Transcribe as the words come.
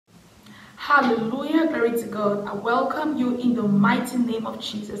Hallelujah, glory to God. I welcome you in the mighty name of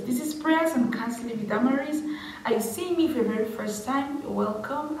Jesus. This is Prayers and Counseling with Damaris. Are you seeing me for the very first time? You're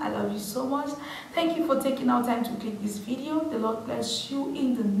welcome. I love you so much. Thank you for taking our time to click this video. The Lord bless you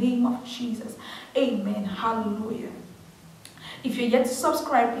in the name of Jesus. Amen. Hallelujah. If you're yet to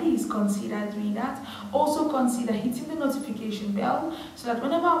subscribe, please consider doing that. Also consider hitting the notification bell so that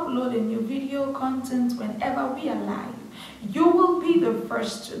whenever I upload a new video content, whenever we are live, you will be the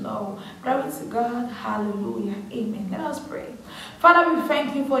first to know. Glory to God. Hallelujah. Amen. Let us pray. Father, we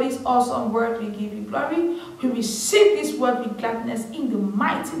thank you for this awesome word. We give you glory. We receive this word with gladness in the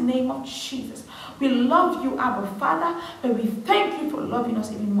mighty name of Jesus. We love you, Abba Father, and we thank you for loving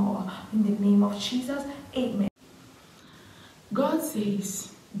us even more. In the name of Jesus. Amen. God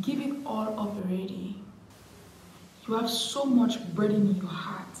says, give it all up already. You have so much burden in your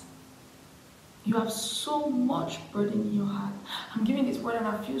heart. You have so much burden in your heart. I'm giving this word and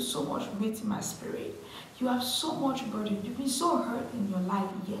I feel so much weight in my spirit. You have so much burden. You've been so hurt in your life,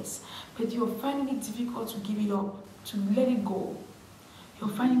 yes. But you're finding it difficult to give it up, to let it go.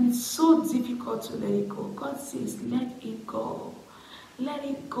 You're finding it so difficult to let it go. God says, let it go. Let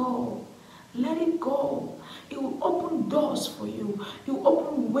it go. Let it go. It will open doors for you. It will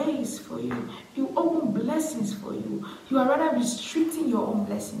open ways for you. It will open blessings for you. You are rather restricting your own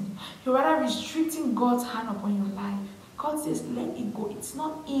blessing. You're rather restricting God's hand upon your life. God says, let it go. It's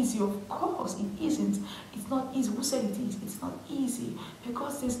not easy. Of course, it isn't. It's not easy. Who said it is? It's not easy. But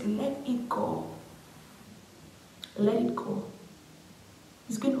God says, let it go. Let it go.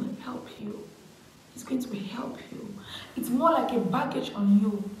 It's going to help you. It's going to help you. It's more like a baggage on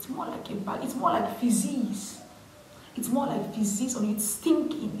you. It's more like a bag. It's more like disease. It's more like disease on you. It's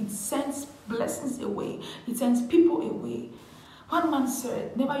stinking. It sends blessings away. It sends people away. One man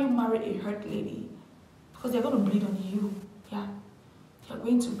said, never you marry a hurt lady because they're going to bleed on you. Yeah. They're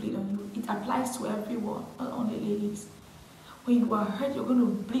going to bleed on you. It applies to everyone, not only ladies. When you are hurt, you're going to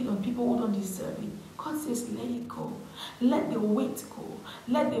bleed on people who don't deserve it. God says, let it go. Let the weight go.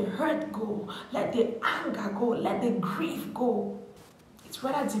 Let the hurt go. Let the anger go. Let the grief go. It's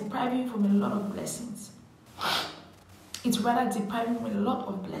rather depriving from a lot of blessings. It's rather depriving from a lot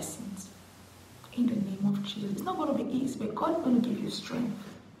of blessings. In the name of Jesus. It's not going to be easy, but God is going to give you strength.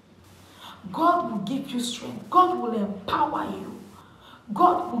 God will give you strength. God will empower you.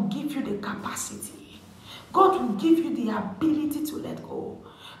 God will give you the capacity. God will give you the ability to let go.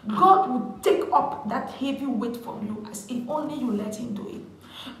 God will take up that heavy weight from you as if only you let him do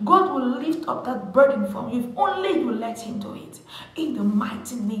it. God will lift up that burden from you if only you let him do it. In the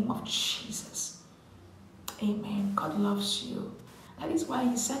mighty name of Jesus. Amen. God loves you. That is why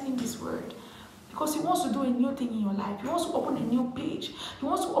he's sending this word. Because he wants to do a new thing in your life. He wants to open a new page. He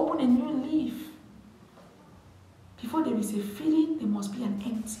wants to open a new leaf. Before there is a filling, there must be an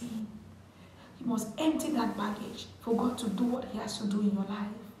emptying. You must empty that baggage for God to do what he has to do in your life.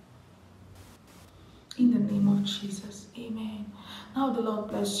 In the name of Jesus. Amen. Now the Lord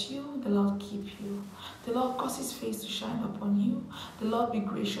bless you. The Lord keep you. The Lord cause his face to shine upon you. The Lord be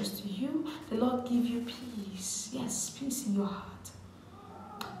gracious to you. The Lord give you peace. Yes, peace in your heart.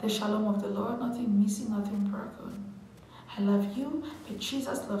 The shalom of the Lord, nothing missing, nothing broken. I love you, but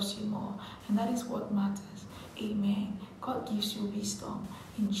Jesus loves you more. And that is what matters. Amen. God gives you wisdom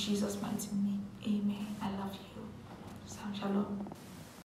in Jesus' mighty name. Amen. I love you. Shalom.